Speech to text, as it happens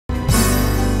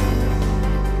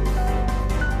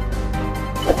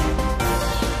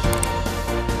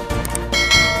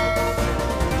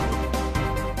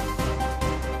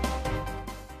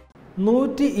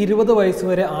120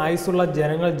 വയസ്സുവരെ ആയുസ്സുള്ള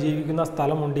ജനങ്ങൾ ജീവിക്കുന്ന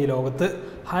സ്ഥലമുണ്ട് ഈ ലോകത്ത്.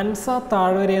 ഹൻസ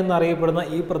താഴ്വര എന്നറിയപ്പെടുന്ന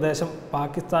ഈ പ്രദേശം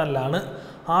പാകിസ്ഥാനിലാണ്.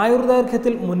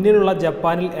 ആയുർദൈർഘ്യത്തിൽ മുന്നിലുള്ള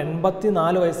ജപ്പാനിൽ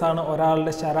 84 വയസ്സാണ്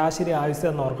ഒരാളുടെ ശരാശരി ആയുസ്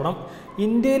എന്നോർക്കണം.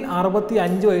 ഇന്ത്യയിൽ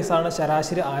 65 വയസ്സാണ്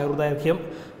ശരാശരി ആയുർദൈർഘ്യം.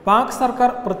 പാക് സർക്കാർ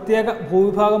പ്രത്യേക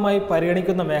ഭൂവിഭാഗമായി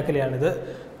പരിഗണിക്കുന്ന മേഖലയാണിത്.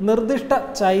 നിർദ്ദിഷ്ട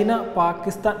ചൈന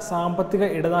പാകിസ്ഥാൻ സാമ്പത്തിക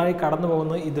ഇടനാഴി കടന്നു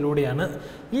പോകുന്നത് ഇതിലൂടെയാണ്.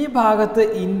 ഈ ഭാഗത്ത്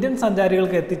ഇന്ത്യൻ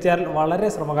സഞ്ചാരികൾക്ക് എത്തിച്ചേരാൻ വളരെ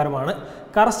ശ്രമകരമാണ്.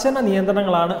 കർശന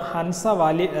നിയന്ത്രണങ്ങളാണ് ഹൻസ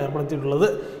വാലിയിൽ ഏർപ്പെടുത്തിയിട്ടുള്ളത്.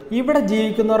 ഇവിടെ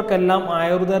ജീവിക്കുന്നവർക്കെല്ലാം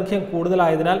ആയുർദൈർഘ്യം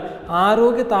കൂടുതലായതിനാൽ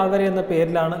ആരോഗ്യ താഴ്വര എന്ന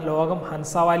പേരിലാണ് ലോകം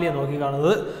ഹൻസ വാലിയെ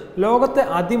നോക്കിക്കാണുന്നത്. ലോകത്തെ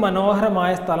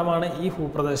അതിമനോഹരമായ സ്ഥലമാണ് ഈ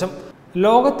ഭൂപ്രദേശം.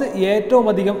 ലോകത്ത് ഏറ്റവും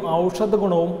അധികം ഔഷധ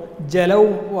ഗുണവും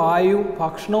ജലവും വായുവും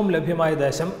ഭക്ഷണവും ലഭ്യമായ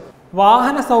ദേശം.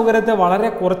 വാഹന സൗകര്യത്തെ വളരെ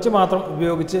കുറച്ച് മാത്രം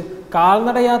ഉപയോഗിച്ച്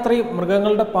കാൽനടയാത്രയും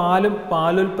മൃഗങ്ങളുടെ പാലും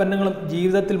പാലുൽപ്പന്നങ്ങളും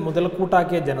ജീവിതത്തിൽ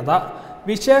മുതൽക്കൂട്ടാക്കിയ ജനത.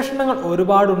 വിശേഷണങ്ങൾ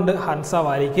ഒരുപാടുണ്ട് ഹൻസ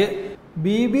വാലിക്ക്.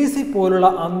 BBC പോലുള്ള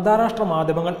അന്താരാഷ്ട്ര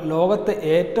മാധ്യമങ്ങൾ ലോകത്തെ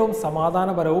ഏറ്റവും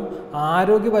സമാധാനപരവും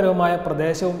ആരോഗ്യപരവുമായ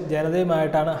പ്രദേശവും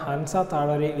ജനതയുമായിട്ടാണ് ഹൻസ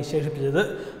താഴ്വരയെ വിശേഷിപ്പിച്ചത്.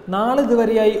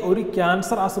 നാളിതുവരെയായി ഒരു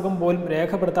ക്യാൻസർ അസുഖം പോലും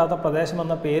രേഖപ്പെടുത്താത്ത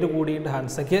പ്രദേശമെന്ന പേര് കൂടിയുണ്ട്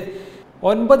ഹൻസയ്ക്ക്.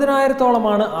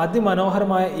 90,000-ഓളമാണ്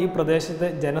അതിമനോഹരമായ ഈ പ്രദേശത്തെ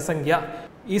ജനസംഖ്യ.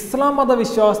 ഇസ്ലാം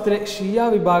മതവിശ്വാസത്തിലെ ഷിയ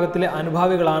വിഭാഗത്തിലെ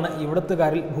അനുഭാവികളാണ്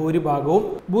ഇവിടത്തുകാരിൽ ഭൂരിഭാഗവും.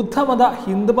 ബുദ്ധമത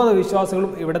ഹിന്ദുമത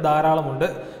വിശ്വാസികളും ഇവിടെ ധാരാളമുണ്ട്.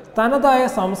 തനതായ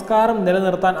സംസ്കാരം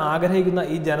നിലനിർത്താൻ ആഗ്രഹിക്കുന്ന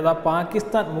ഈ ജനത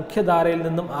പാകിസ്ഥാൻ മുഖ്യധാരയിൽ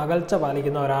നിന്നും അകൽച്ച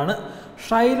പാലിക്കുന്നവരാണ്.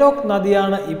 ഷൈലോക്ക്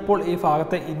നദിയാണ് ഇപ്പോൾ ഈ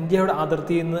ഭാഗത്തെ ഇന്ത്യയുടെ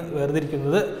അതിർത്തിയിൽ നിന്ന്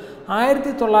വേർതിരിക്കുന്നത്.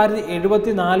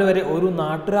 1974 വരെ ഒരു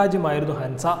നാട്ടുരാജ്യമായിരുന്നു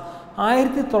ഹൻസ.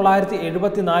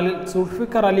 1974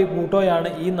 സുൾഫിക്കർ അലി ഭൂട്ടോയാണ്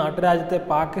ഈ നാട്ടുരാജ്യത്തെ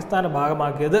പാകിസ്ഥാന്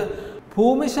ഭാഗമാക്കിയത്.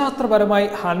 ഭൂമിശാസ്ത്രപരമായി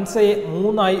ഹൻസയെ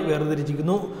മൂന്നായി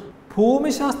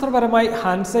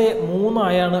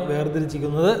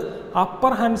വേർതിരിച്ചിരിക്കുന്നത്.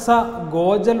 Upper Hansa,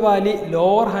 ഗോജൽ Valley,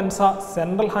 lower Hansa,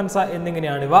 central Hansa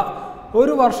എന്നിങ്ങനെയാണിവ.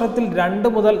 ഒരു വർഷത്തിൽ 2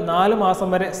 മുതൽ 4 മാസം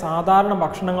വരെ സാധാരണ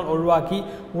ഭക്ഷണങ്ങൾ ഒഴിവാക്കി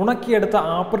ഉണക്കിയെടുത്ത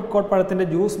ആപ്രിക്കോട്ട് പഴത്തിൻ്റെ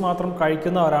ജ്യൂസ് മാത്രം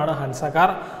കഴിക്കുന്നവരാണ്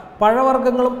ഹൻസക്കാർ.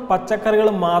 പഴവർഗ്ഗങ്ങളും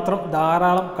പച്ചക്കറികളും മാത്രം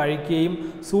ധാരാളം കഴിക്കുകയും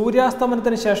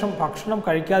സൂര്യാസ്തമനത്തിന് ശേഷം ഭക്ഷണം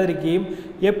കഴിക്കാതിരിക്കുകയും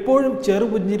എപ്പോഴും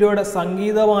ചെറുപുഞ്ചിരിയോടെ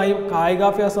സംഗീതവുമായും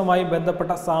കായികാഭ്യാസവുമായും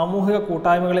ബന്ധപ്പെട്ട സാമൂഹിക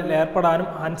കൂട്ടായ്മകളിൽ ഏർപ്പെടാനും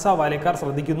ഹൻസ വാലിക്കാർ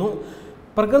ശ്രദ്ധിക്കുന്നു.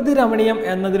 പ്രകൃതി രമണീയം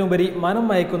എന്നതിനുപരി മനം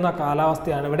മയക്കുന്ന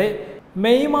കാലാവസ്ഥയാണിവിടെ.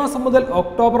 മെയ് മാസം മുതൽ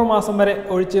ഒക്ടോബർ മാസം വരെ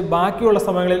ഒഴിച്ച് ബാക്കിയുള്ള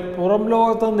സമയങ്ങളിൽ പുറം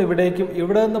ലോകത്തു നിന്ന് ഇവിടേക്കും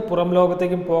ഇവിടെ നിന്ന് പുറം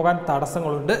ലോകത്തേക്കും പോകാൻ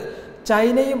തടസ്സങ്ങളുണ്ട്.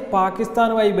 ചൈനയും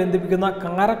പാകിസ്ഥാനുമായി ബന്ധിപ്പിക്കുന്ന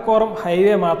കാരക്കോറം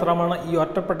ഹൈവേ മാത്രമാണ് ഈ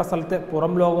ഒറ്റപ്പെട്ട സ്ഥലത്തെ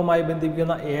പുറം ലോകവുമായി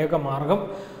ബന്ധിപ്പിക്കുന്ന ഏക മാർഗം.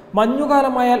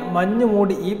 മഞ്ഞുകാലമായാൽ മഞ്ഞു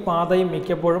മൂടി ഈ പാതയും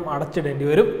മിക്കപ്പോഴും അടച്ചിടേണ്ടി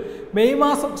വരും. മെയ്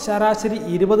മാസം ശരാശരി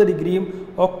 20 ഡിഗ്രിയും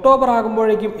ഒക്ടോബർ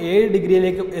ആകുമ്പോഴേക്കും 7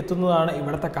 ഡിഗ്രിയിലേക്കും എത്തുന്നതാണ്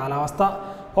ഇവിടുത്തെ കാലാവസ്ഥ.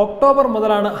 ഒക്ടോബർ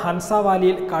മുതലാണ് ഹൻസ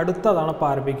വാലിയിൽ കടുത്ത തണുപ്പ്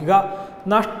ആരംഭിക്കുക.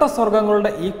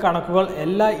 നഷ്ടസ്വർഗങ്ങളുടെ ഈ കണക്കുകൾ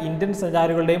എല്ലാ ഇന്ത്യൻ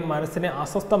സഞ്ചാരികളുടെയും മനസ്സിനെ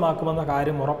അസ്വസ്ഥമാക്കുമെന്ന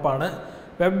കാര്യം ഉറപ്പാണ്.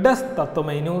 വെബ് ഡെസ്ക്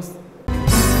തത്വമൈ ന്യൂസ്.